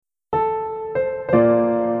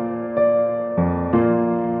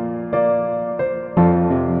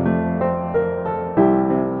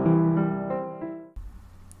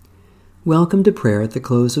Welcome to prayer at the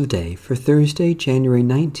close of day for Thursday, January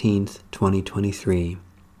 19th, 2023.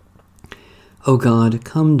 O God,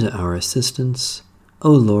 come to our assistance.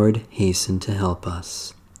 O Lord, hasten to help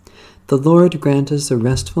us. The Lord grant us a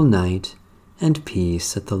restful night and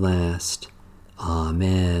peace at the last.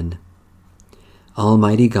 Amen.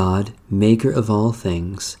 Almighty God, maker of all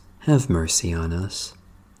things, have mercy on us.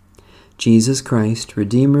 Jesus Christ,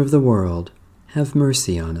 Redeemer of the world, have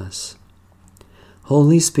mercy on us.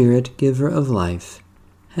 Holy Spirit, giver of life,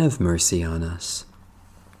 have mercy on us.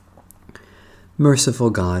 Merciful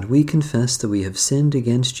God, we confess that we have sinned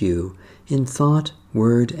against you in thought,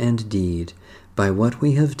 word, and deed, by what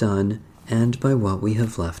we have done and by what we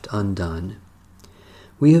have left undone.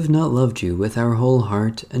 We have not loved you with our whole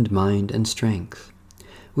heart and mind and strength.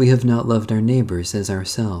 We have not loved our neighbors as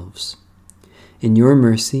ourselves. In your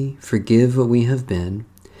mercy, forgive what we have been,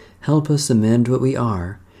 help us amend what we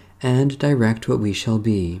are, and direct what we shall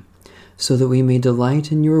be, so that we may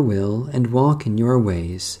delight in your will and walk in your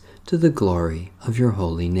ways, to the glory of your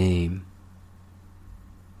holy name.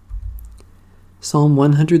 Psalm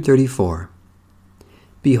 134.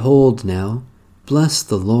 Behold now, bless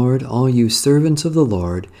the Lord, all you servants of the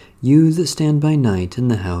Lord, you that stand by night in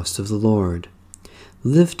the house of the Lord.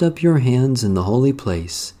 Lift up your hands in the holy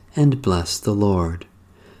place, and bless the Lord.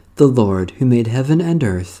 The Lord, who made heaven and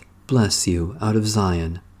earth, bless you out of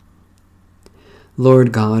Zion.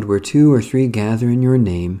 Lord God, where 2 or 3 gather in your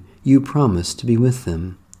name, you promise to be with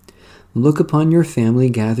them. Look upon your family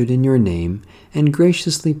gathered in your name, and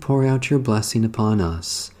graciously pour out your blessing upon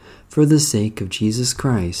us, for the sake of Jesus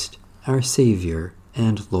Christ, our Savior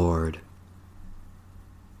and Lord.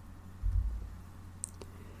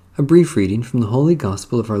 A brief reading from the Holy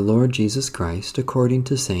Gospel of our Lord Jesus Christ according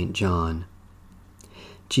to St. John.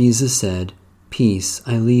 Jesus said, "Peace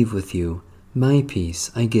I leave with you, my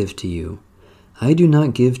peace I give to you. I do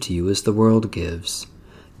not give to you as the world gives.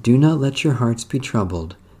 Do not let your hearts be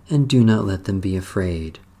troubled, and do not let them be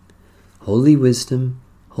afraid." Holy wisdom,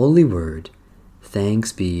 holy word,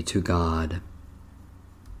 thanks be to God.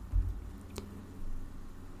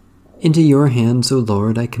 Into your hands, O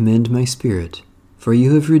Lord, I commend my spirit, for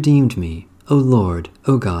you have redeemed me, O Lord,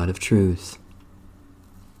 O God of truth.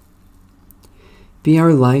 Be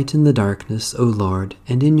our light in the darkness, O Lord,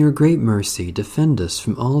 and in your great mercy defend us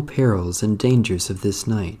from all perils and dangers of this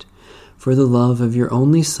night, for the love of your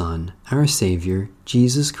only Son, our Savior,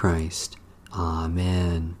 Jesus Christ.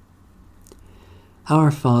 Amen.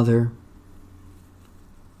 Our Father,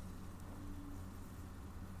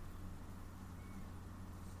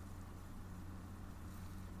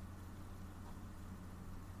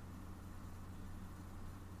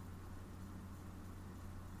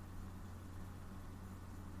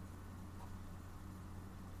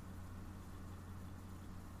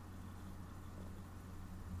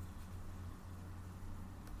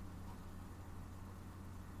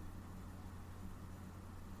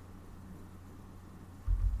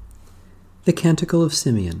 the Canticle of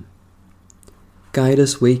Simeon. Guide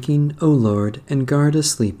us waking, O Lord, and guard us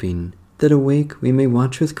sleeping, that awake we may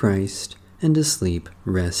watch with Christ, and asleep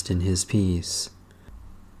rest in his peace.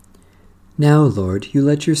 Now, Lord, you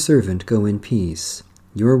let your servant go in peace.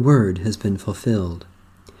 Your word has been fulfilled.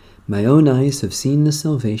 My own eyes have seen the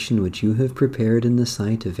salvation which you have prepared in the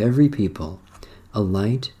sight of every people, a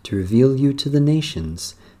light to reveal you to the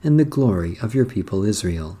nations, and the glory of your people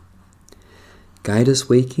Israel. Guide us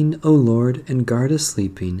waking, O Lord, and guard us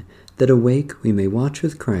sleeping, that awake we may watch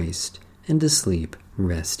with Christ, and asleep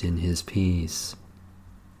rest in his peace.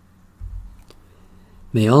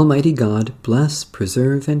 May Almighty God bless,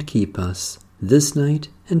 preserve, and keep us, this night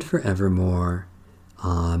and forevermore.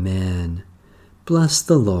 Amen. Bless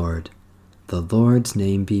the Lord. The Lord's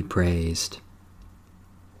name be praised.